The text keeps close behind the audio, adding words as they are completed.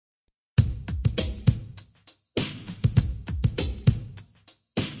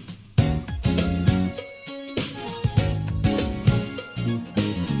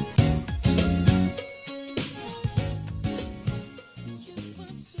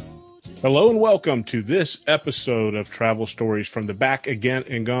Hello and welcome to this episode of Travel Stories from the Back Again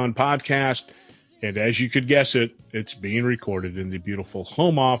and Gone podcast. And as you could guess it, it's being recorded in the beautiful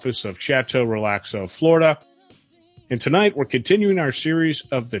home office of Chateau Relaxo, Florida. And tonight we're continuing our series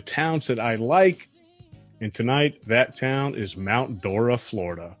of the towns that I like. And tonight that town is Mount Dora,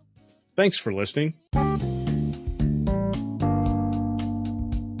 Florida. Thanks for listening.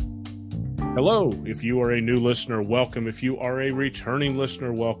 Hello, if you are a new listener, welcome. If you are a returning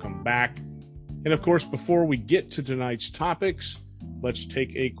listener, welcome back. And of course, before we get to tonight's topics, let's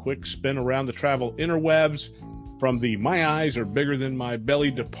take a quick spin around the travel interwebs from the My Eyes Are Bigger Than My Belly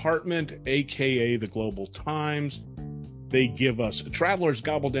department, aka the Global Times. They give us travelers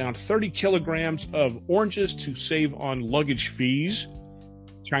gobble down 30 kilograms of oranges to save on luggage fees.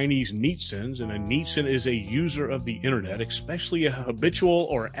 Chinese Nietzscheans, and a Nietzschean is a user of the internet, especially a habitual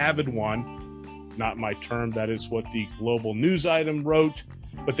or avid one. Not my term, that is what the global news item wrote,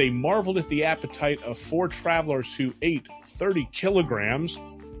 but they marveled at the appetite of 4 travelers who ate 30 kilograms.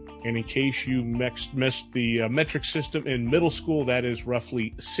 And in case you missed the metric system in middle school, that is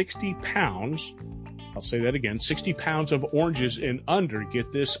roughly 60 pounds. I'll say that again, 60 pounds of oranges in under,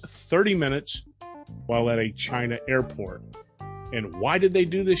 get this, 30 minutes while at a China airport. And why did they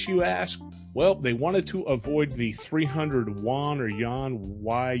do this, you ask? Well, they wanted to avoid the 300 yuan or yuan,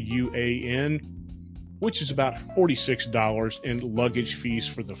 Y-U-A-N, which is about $46 in luggage fees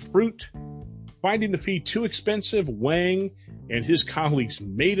for the fruit. Finding the fee too expensive, Wang and his colleagues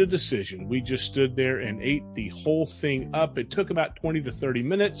made a decision. We just stood there and ate the whole thing up. It took about 20 to 30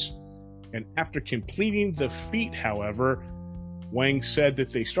 minutes. And after completing the feat, however, Wang said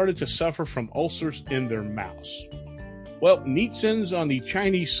that they started to suffer from ulcers in their mouths. Well, Nietzscheans on the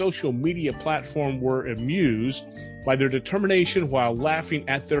Chinese social media platform were amused by their determination while laughing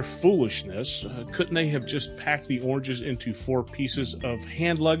at their foolishness. Couldn't they have just packed the oranges into 4 pieces of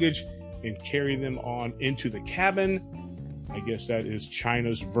hand luggage and carry them on into the cabin? I guess that is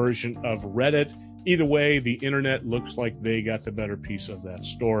China's version of Reddit. Either way, the internet looks like they got the better piece of that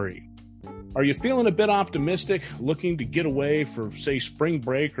story. Are you feeling a bit optimistic, looking to get away for, say, spring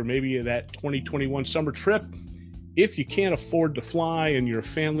break or maybe that 2021 summer trip? If you can't afford to fly and your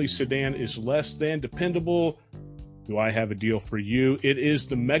family sedan is less than dependable, do I have a deal for you? It is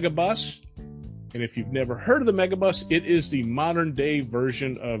the Megabus. And if you've never heard of the Megabus, it is the modern day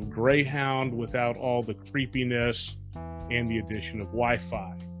version of Greyhound without all the creepiness and the addition of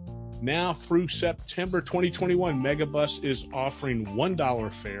Wi-Fi. Now through September 2021, Megabus is offering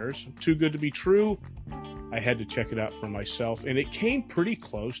 $1 fares. Too good to be true. I had to check it out for myself, and it came pretty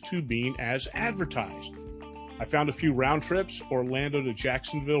close to being as advertised. I found a few round trips. Orlando to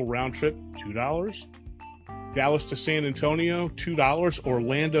Jacksonville round trip, $2. Dallas to San Antonio, $2.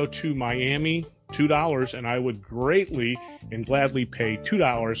 Orlando to Miami, $2. And I would greatly and gladly pay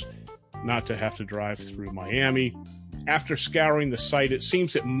 $2 not to have to drive through Miami. After scouring the site, it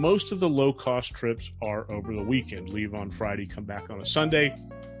seems that most of the low-cost trips are over the weekend. Leave on Friday, come back on a Sunday.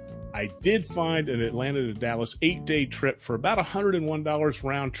 I did find an Atlanta to Dallas 8-day trip for about $101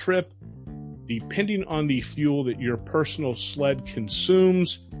 round trip. Depending on the fuel that your personal sled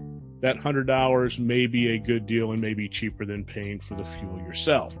consumes, that $100 may be a good deal and may be cheaper than paying for the fuel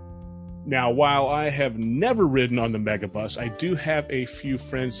yourself. Now, while I have never ridden on the Megabus, I do have a few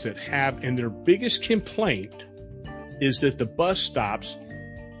friends that have, and their biggest complaint is that the bus stops,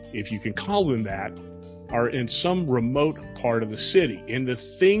 if you can call them that, are in some remote part of the city. And the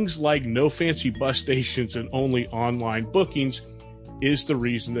things like no fancy bus stations and only online bookings is the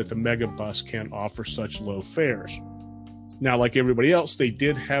reason that the Megabus can offer such low fares. Now, like everybody else, they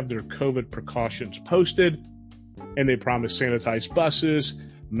did have their COVID precautions posted, and they promised sanitized buses,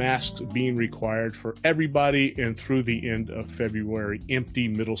 masks being required for everybody, and through the end of February, empty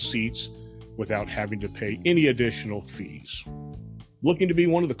middle seats without having to pay any additional fees. Looking to be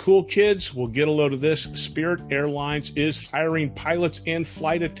one of the cool kids? Well, get a load of this. Spirit Airlines is hiring pilots and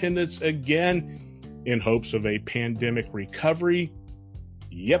flight attendants again in hopes of a pandemic recovery.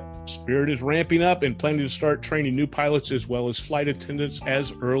 Yep, Spirit is ramping up and planning to start training new pilots as well as flight attendants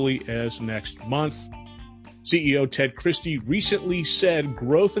as early as next month. CEO Ted Christie recently said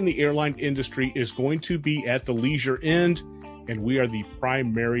growth in the airline industry is going to be at the leisure end, and we are the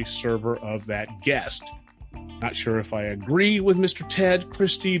primary server of that guest. Not sure if I agree with Mr. Ted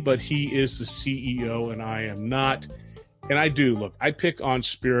Christie, but he is the CEO and I am not. And I do, look, I pick on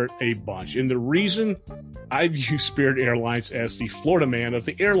Spirit a bunch. And the reason I view Spirit Airlines as the Florida man of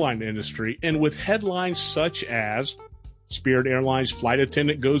the airline industry, and with headlines such as Spirit Airlines flight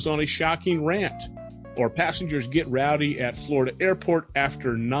attendant goes on a shocking rant, or passengers get rowdy at Florida airport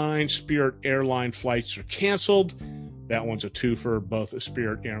after 9 Spirit airline flights are canceled. That one's a twofer, both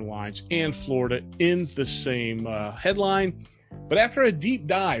Spirit Airlines and Florida in the same headline. But after a deep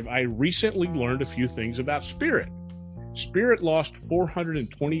dive, I recently learned a few things about Spirit. Spirit lost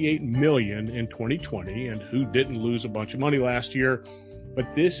 $428 million in 2020, and who didn't lose a bunch of money last year?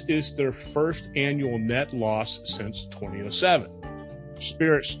 But this is their first annual net loss since 2007.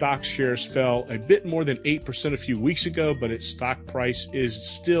 Spirit stock shares fell a bit more than 8% a few weeks ago, but its stock price is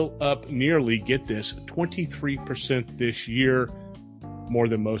still up nearly, get this, 23% this year, more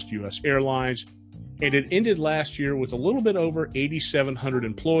than most U.S. airlines. And it ended last year with a little bit over 8,700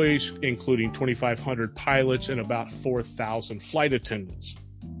 employees, including 2,500 pilots and about 4,000 flight attendants.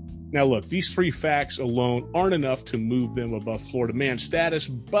 Now look, these three facts alone aren't enough to move them above Florida man status,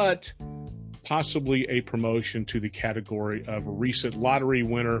 but possibly a promotion to the category of recent lottery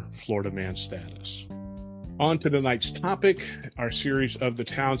winner, Florida man status. On to tonight's topic, our series of the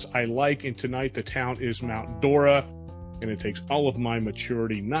towns I like, and tonight the town is Mount Dora, and it takes all of my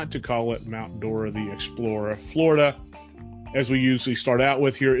maturity not to call it Mount Dora the Explorer, Florida. As we usually start out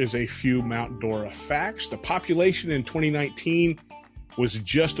with, here is a few Mount Dora facts. The population in 2019 was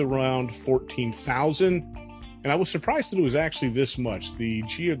just around 14,000. And I was surprised that it was actually this much. The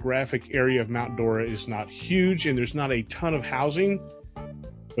geographic area of Mount Dora is not huge, and there's not a ton of housing,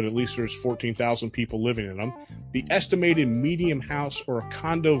 but at least there's 14,000 people living in them. The estimated medium house or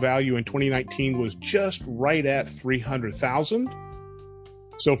condo value in 2019 was just right at $300,000.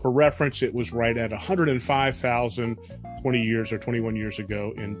 So for reference, it was right at $105,000 21 years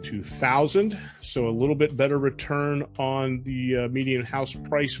ago in 2000. So a little bit better return on the median house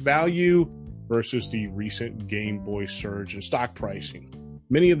price value versus the recent Game Boy surge in stock pricing.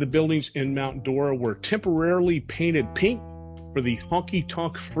 Many of the buildings in Mount Dora were temporarily painted pink for the Honky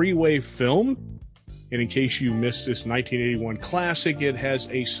Tonk Freeway film. And in case you missed this 1981 classic, it has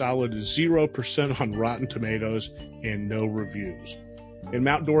a solid 0% on Rotten Tomatoes and no reviews. And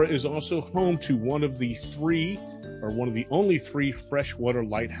Mount Dora is also home to one of the only three freshwater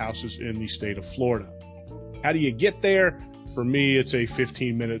lighthouses in the state of Florida. How do you get there? For me, it's a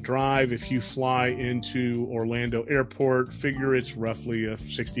 15-minute drive. If you fly into Orlando Airport, figure it's roughly a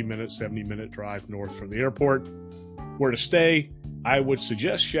 60-minute, 70-minute drive north from the airport. Where to stay? I would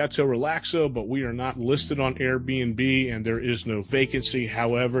suggest Chateau Relaxo, but we are not listed on Airbnb and there is no vacancy.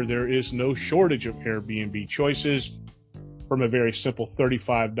 However, there is no shortage of Airbnb choices, from a very simple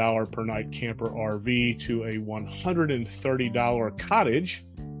 $35 per night camper RV to a $130 cottage.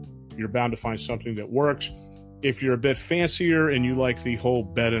 You're bound to find something that works. If you're a bit fancier and you like the whole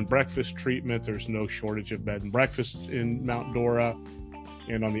bed and breakfast treatment, there's no shortage of bed and breakfast in Mount Dora.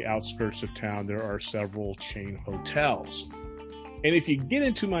 And on the outskirts of town, there are several chain hotels. And if you get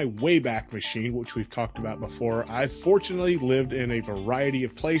into my Wayback Machine, which we've talked about before, I've fortunately lived in a variety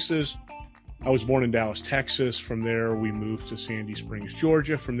of places. I was born in Dallas, Texas. From there, we moved to Sandy Springs,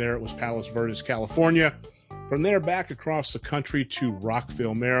 Georgia. From there, it was Palos Verdes, California. From there, back across the country to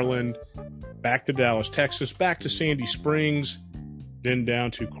Rockville, Maryland, back to Dallas, Texas, back to Sandy Springs, then down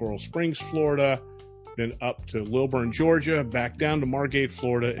to Coral Springs, Florida, then up to Lilburn, Georgia, back down to Margate,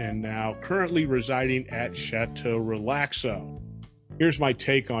 Florida, and now currently residing at Chateau Relaxo. Here's my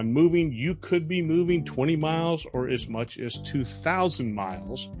take on moving. You could be moving 20 miles or as much as 2,000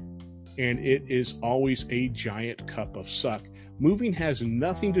 miles, and it is always a giant cup of suck. Moving has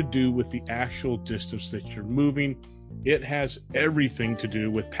nothing to do with the actual distance that you're moving. It has everything to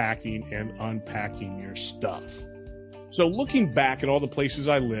do with packing and unpacking your stuff. So looking back at all the places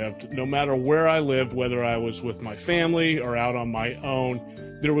I lived, no matter where I lived, whether I was with my family or out on my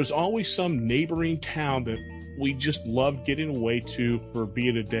own, there was always some neighboring town that we just loved getting away to for be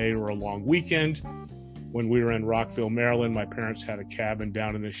it a day or a long weekend. When we were in Rockville, Maryland, my parents had a cabin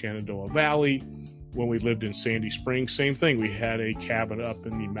down in the Shenandoah Valley. When we lived in Sandy Springs, same thing. We had a cabin up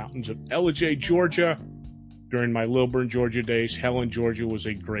in the mountains of Ellijay, Georgia. During my Lilburn, Georgia days, Helen, Georgia was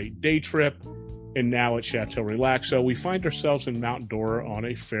a great day trip. And now at Chateau Relaxo, we find ourselves in Mount Dora on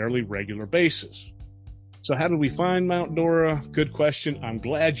a fairly regular basis. So how did we find Mount Dora? Good question. I'm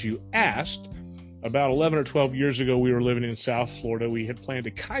glad you asked. About 11 or 12 years ago, we were living in South Florida. We had planned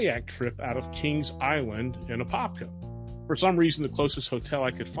a kayak trip out of Kings Island in Apopka. For some reason, the closest hotel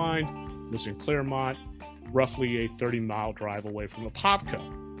I could find was in Claremont, roughly a 30-mile drive away from Apopka.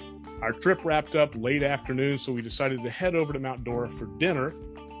 Our trip wrapped up late afternoon, so we decided to head over to Mount Dora for dinner.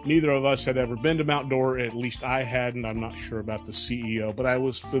 Neither of us had ever been to Mount Dora, at least I hadn't. I'm not sure about the CEO, but I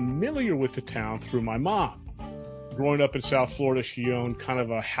was familiar with the town through my mom. Growing up in South Florida, she owned kind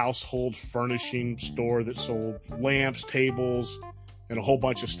of a household furnishing store that sold lamps, tables, and a whole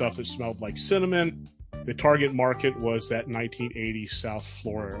bunch of stuff that smelled like cinnamon. The target market was that 1980s South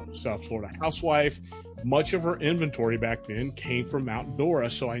Florida housewife. Much of her inventory back then came from Mount Dora,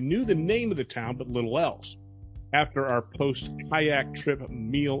 so I knew the name of the town, but little else. After our post-kayak trip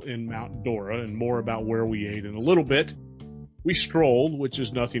meal in Mount Dora, and more about where we ate in a little bit, we strolled, which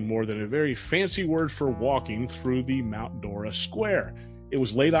is nothing more than a very fancy word for walking, through the Mount Dora Square. It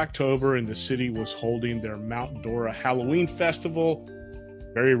was late October, and the city was holding their Mount Dora Halloween Festival,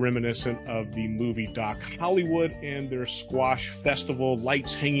 very reminiscent of the movie Doc Hollywood and their squash festival,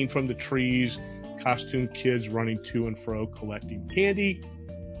 lights hanging from the trees, costumed kids running to and fro collecting candy.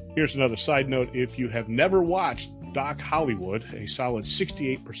 Here's another side note. If you have never watched Doc Hollywood, a solid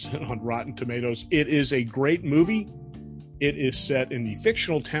 68% on Rotten Tomatoes, it is a great movie. It is set in the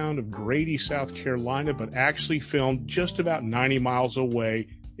fictional town of Grady, South Carolina, but actually filmed just about 90 miles away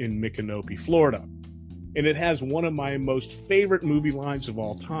in Micanopy, Florida. And it has one of my most favorite movie lines of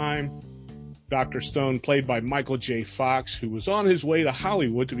all time. Dr. Stone, played by Michael J. Fox, who was on his way to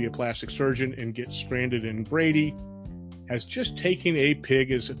Hollywood to be a plastic surgeon and get stranded in Grady, has just taken a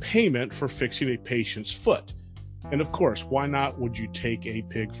pig as a payment for fixing a patient's foot. And of course, why not would you take a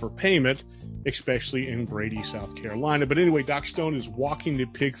pig for payment, especially in Grady, South Carolina? But anyway, Doc Stone is walking the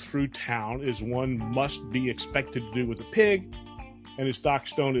pig through town, as one must be expected to do with a pig. And as Doc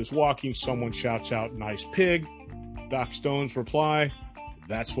Stone is walking, someone shouts out, "Nice pig." Doc Stone's reply,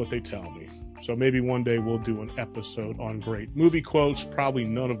 "That's what they tell me." So maybe one day we'll do an episode on great movie quotes, probably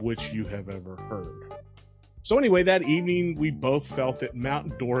none of which you have ever heard. So anyway, that evening, we both felt that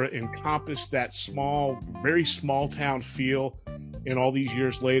Mount Dora encompassed that small, very small town feel, and all these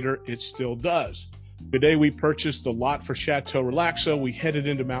years later, it still does. The day we purchased the lot for Chateau Relaxo, we headed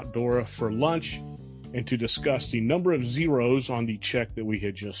into Mount Dora for lunch and to discuss the number of zeros on the check that we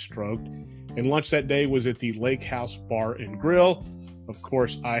had just stroked. And lunch that day was at the Lake House Bar and Grill. Of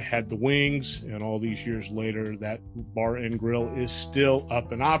course, I had the wings, and all these years later, that bar and grill is still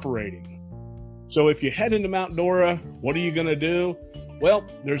up and operating. So if you head into Mount Dora, what are you going to do? Well,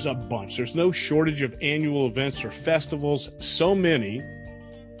 there's a bunch. There's no shortage of annual events or festivals, so many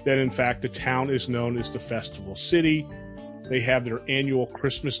that, in fact, the town is known as the Festival City. They have their annual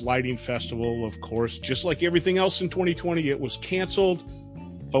Christmas lighting festival, of course. Just like everything else in 2020, it was canceled.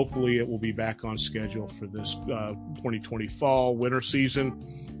 Hopefully it will be back on schedule for this 2020 fall, winter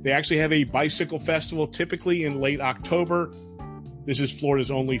season. They actually have a bicycle festival, typically in late October. This is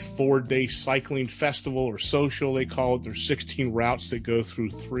Florida's only 4-day cycling festival, or social, they call it. There's 16 routes that go through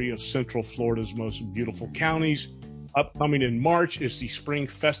 3 of Central Florida's most beautiful counties. Upcoming in March is the Spring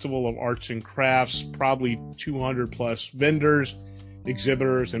Festival of Arts and Crafts, probably 200 plus vendors,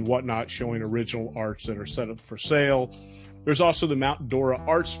 exhibitors, and whatnot showing original arts that are set up for sale. There's also the Mount Dora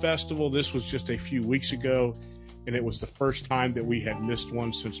Arts Festival. This was just a few weeks ago, and it was the first time that we had missed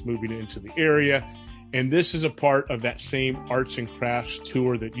one since moving into the area. And this is a part of that same arts and crafts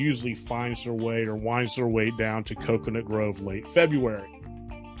tour that usually finds their way or winds their way down to Coconut Grove late February.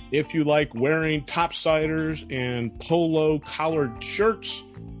 If you like wearing topsiders and polo collared shirts,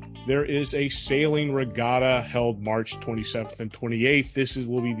 there is a sailing regatta held March 27th and 28th. This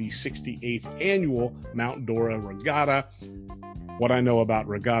will be the 68th annual Mount Dora Regatta. What I know about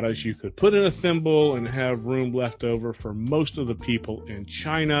regattas, you could put in a thimble and have room left over for most of the people in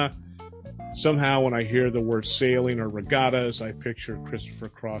China. Somehow, when I hear the word sailing or regattas, I picture Christopher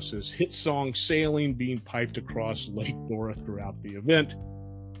Cross's hit song Sailing being piped across Lake Dora throughout the event.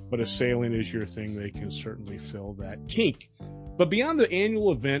 But if sailing is your thing, they can certainly fill that kink. But beyond the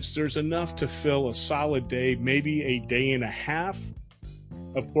annual events, there's enough to fill a solid day, maybe a day and a half.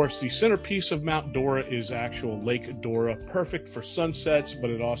 Of course, the centerpiece of Mount Dora is actual Lake Dora, perfect for sunsets, but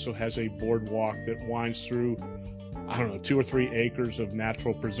it also has a boardwalk that winds through, 2 or 3 acres of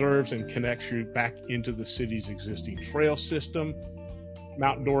natural preserves and connects you back into the city's existing trail system.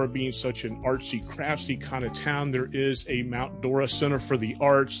 Mount Dora being such an artsy, craftsy kind of town, there is a Mount Dora Center for the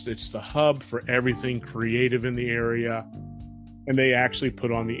Arts. It's the hub for everything creative in the area. And they actually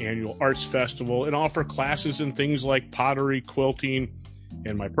put on the annual arts festival and offer classes in things like pottery, quilting,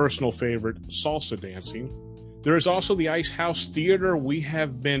 and my personal favorite, salsa dancing. There is also the Ice House Theater. We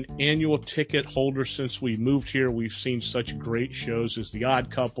have been annual ticket holders since we moved here. We've seen such great shows as The Odd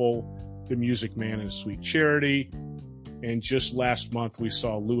Couple, The Music Man, and Sweet Charity. And just last month, we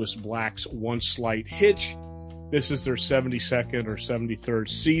saw Lewis Black's One Slight Hitch. This is their 72nd or 73rd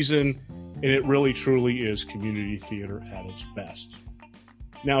season, and it really, truly is community theater at its best.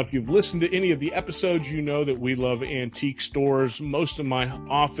 Now, if you've listened to any of the episodes, you know that we love antique stores. Most of my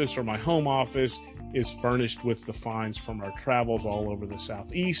office or my home office is furnished with the finds from our travels all over the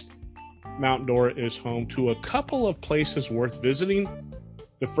Southeast. Mount Dora is home to a couple of places worth visiting.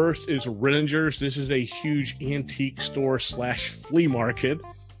 The first is Renninger's. This is a huge antique store / flea market,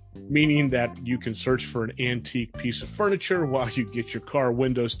 meaning that you can search for an antique piece of furniture while you get your car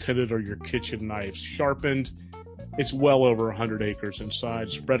windows tinted or your kitchen knives sharpened. It's well over 100 acres inside,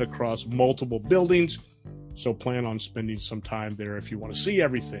 spread across multiple buildings, so plan on spending some time there if you want to see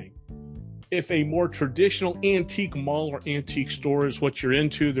everything. If a more traditional antique mall or antique store is what you're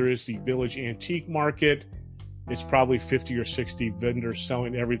into, there is the Village Antique Market. It's probably 50 or 60 vendors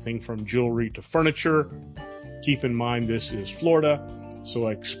selling everything from jewelry to furniture. Keep in mind this is Florida, so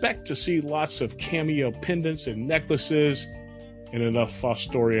I expect to see lots of cameo pendants and necklaces and enough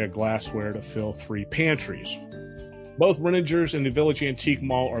Fostoria glassware to fill 3 pantries. Both Renninger's and the Village Antique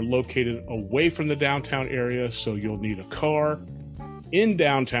Mall are located away from the downtown area, so you'll need a car. In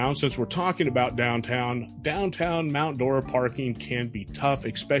downtown, since we're talking about downtown Mount Dora parking can be tough,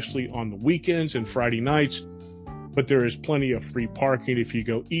 especially on the weekends and Friday nights, but there is plenty of free parking. If you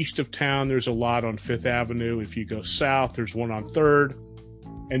go east of town, there's a lot on 5th Avenue. If you go south, there's one on 3rd,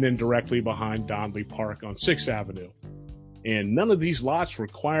 and then directly behind Donnelly Park on 6th Avenue. And none of these lots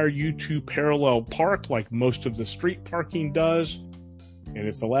require you to parallel park like most of the street parking does. And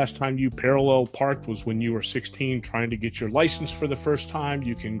if the last time you parallel parked was when you were 16 trying to get your license for the first time,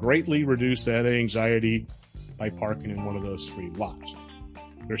 you can greatly reduce that anxiety by parking in one of those 3 lots.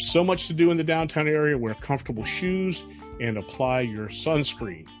 There's so much to do in the downtown area. Wear comfortable shoes and apply your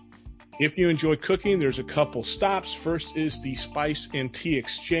sunscreen. If you enjoy cooking, there's a couple stops. First is the Spice and Tea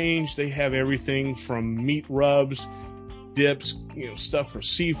Exchange. They have everything from meat rubs, dips, stuff for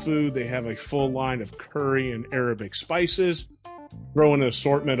seafood. They have a full line of curry and Arabic spices. Throw in an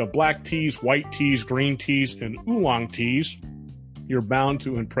assortment of black teas, white teas, green teas, and oolong teas. You're bound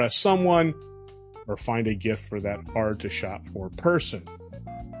to impress someone or find a gift for that hard-to-shop-for person.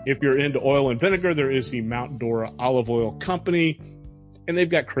 If you're into oil and vinegar, there is the Mount Dora Olive Oil Company, and they've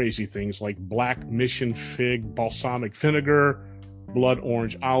got crazy things like black mission fig balsamic vinegar, blood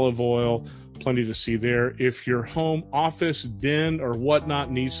orange olive oil, plenty to see there. If your home, office, den, or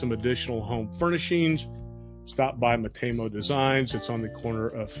whatnot needs some additional home furnishings, stop by Matemo Designs. It's on the corner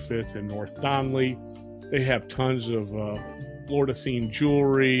of 5th and North Donnelly. They have tons of Florida-themed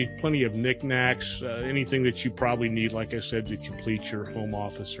jewelry, plenty of knickknacks, anything that you probably need, like I said, to complete your home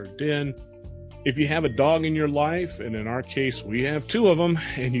office or den. If you have a dog in your life, and in our case, we have 2 of them,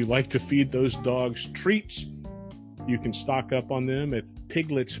 and you like to feed those dogs treats, you can stock up on them at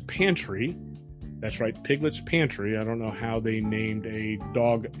Piglet's Pantry. That's right, Piglet's Pantry. I don't know how they named a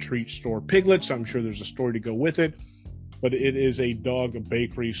dog treat store Piglets. I'm sure there's a story to go with it. But it is a dog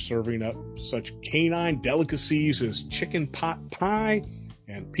bakery serving up such canine delicacies as chicken pot pie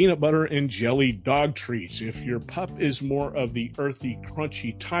and peanut butter and jelly dog treats. If your pup is more of the earthy,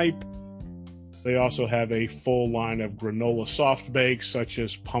 crunchy type, they also have a full line of granola soft bakes such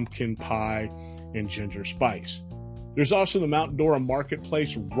as pumpkin pie and ginger spice. There's also the Mount Dora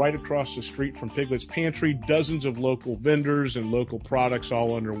Marketplace right across the street from Piglet's Pantry. Dozens of local vendors and local products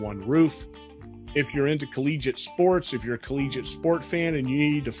all under one roof. If you're into collegiate sports, if you're a collegiate sport fan and you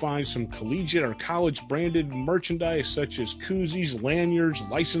need to find some collegiate or college branded merchandise such as koozies, lanyards,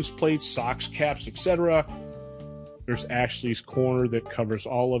 license plates, socks, caps, etc., there's Ashley's Corner that covers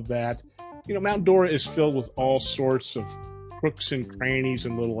all of that. Mount Dora is filled with all sorts of crooks and crannies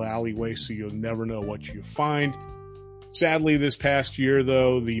and little alleyways, so you'll never know what you find. Sadly, this past year,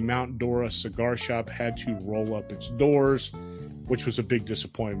 though, the Mount Dora cigar shop had to roll up its doors, which was a big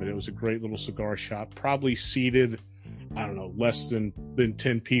disappointment. It was a great little cigar shop, probably seated, less than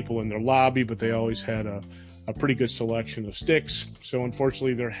 10 people in their lobby, but they always had a pretty good selection of sticks. So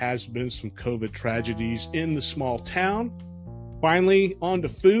unfortunately, there has been some COVID tragedies in the small town. Finally, on to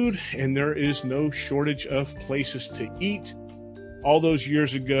food, and there is no shortage of places to eat. All those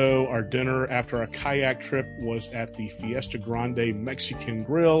years ago, our dinner after our kayak trip was at the Fiesta Grande Mexican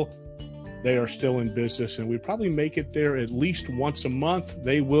Grill. They are still in business, and we probably make it there at least once a month.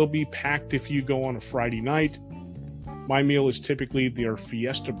 They will be packed if you go on a Friday night. My meal is typically their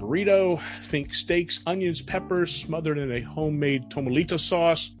Fiesta Burrito. Think steaks, onions, peppers, smothered in a homemade tomolita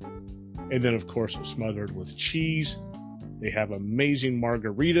sauce, and then, of course, smothered with cheese. They have amazing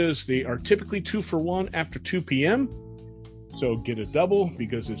margaritas. They are typically 2 for $1 after 2 p.m., so get a double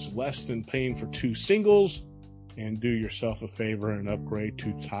because it's less than paying for 2 singles, and do yourself a favor and upgrade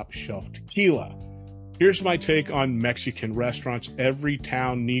to top shelf tequila. Here's my take on Mexican restaurants. Every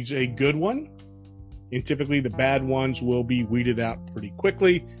town needs a good one, and typically the bad ones will be weeded out pretty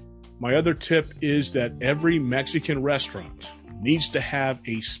quickly. My other tip is that every Mexican restaurant needs to have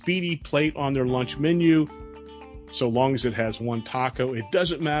a speedy plate on their lunch menu. So long as it has 1 taco, it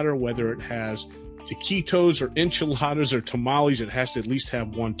doesn't matter whether it has taquitos or enchiladas or tamales, it has to at least have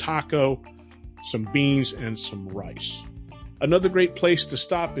one taco, some beans, and some rice. Another great place to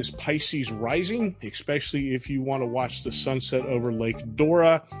stop is Pisces Rising, especially if you want to watch the sunset over Lake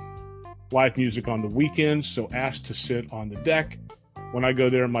Dora. Live music on the weekends, so ask to sit on the deck. When I go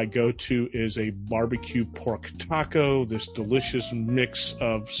there, my go-to is a barbecue pork taco, this delicious mix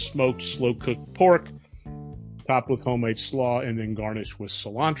of smoked, slow-cooked pork, topped with homemade slaw, and then garnished with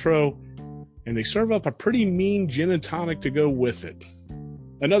cilantro. And they serve up a pretty mean gin and tonic to go with it.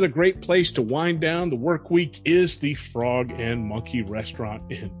 Another great place to wind down the work week is the Frog and Monkey Restaurant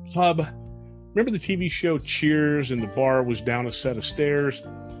and Pub. Remember the TV show Cheers and the bar was down a set of stairs?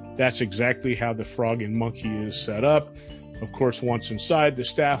 That's exactly how the Frog and Monkey is set up. Of course, once inside, the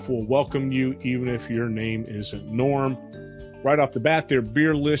staff will welcome you even if your name isn't Norm. Right off the bat, their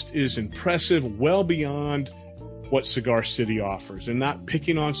beer list is impressive, well beyond what Cigar City offers. And not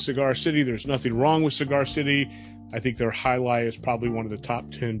picking on Cigar City, there's nothing wrong with Cigar City. I think their High Life is probably one of the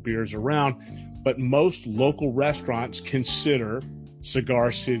top 10 beers around. But most local restaurants consider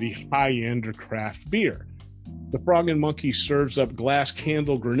Cigar City high-end or craft beer. The Frog and Monkey serves up Glass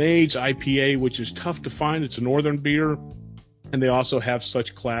Candle Grenades IPA, which is tough to find. It's a northern beer. And they also have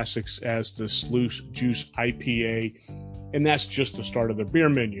such classics as the Sluice Juice IPA. And that's just the start of their beer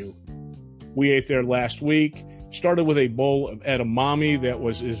menu. We ate there last week. Started with a bowl of edamame that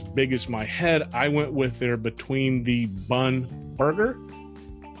was as big as my head. I went with their Between the Bun burger,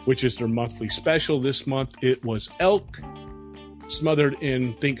 which is their monthly special. This month it was elk, smothered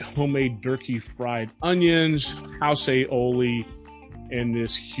in, think, homemade turkey fried onions, house aioli, and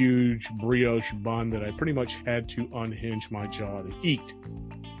this huge brioche bun that I pretty much had to unhinge my jaw to eat.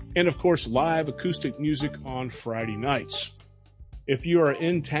 And of course, live acoustic music on Friday nights. If you are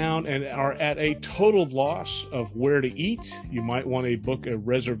in town and are at a total loss of where to eat, you might want to book a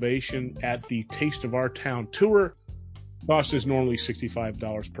reservation at the Taste of Our Town tour. Cost is normally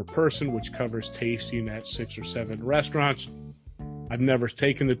 $65 per person, which covers tasting at 6 or 7 restaurants. I've never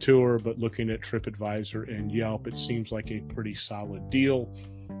taken the tour, but looking at TripAdvisor and Yelp, it seems like a pretty solid deal.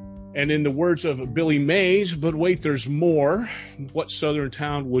 And in the words of Billy Mays, but wait, there's more. What southern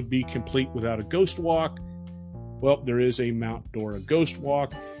town would be complete without a ghost walk? Well, there is a Mount Dora ghost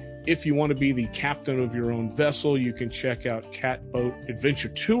walk. If you want to be the captain of your own vessel, you can check out Catboat Adventure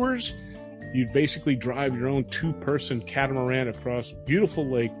Tours. You'd basically drive your own 2-person catamaran across beautiful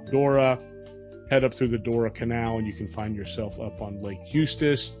Lake Dora, head up through the Dora Canal, and you can find yourself up on Lake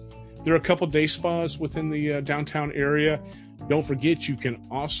Eustis. There are a couple day spas within the downtown area. Don't forget, you can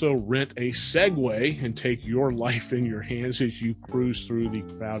also rent a Segway and take your life in your hands as you cruise through the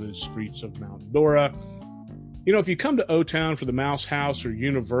crowded streets of Mount Dora. You know, if you come to O-Town for the Mouse House or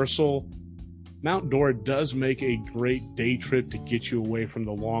Universal, Mount Dora does make a great day trip to get you away from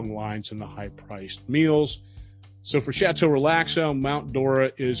the long lines and the high-priced meals. So for Chateau Relaxo, Mount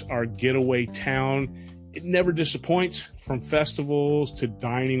Dora is our getaway town. It never disappoints. From festivals to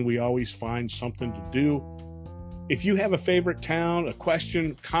dining, we always find something to do. If you have a favorite town, a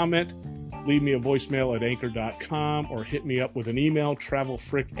question, comment, leave me a voicemail at anchor.com or hit me up with an email,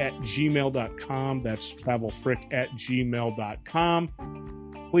 travelfrick@gmail.com. That's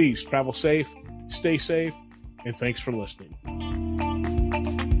travelfrick@gmail.com. Please travel safe, stay safe, and thanks for listening.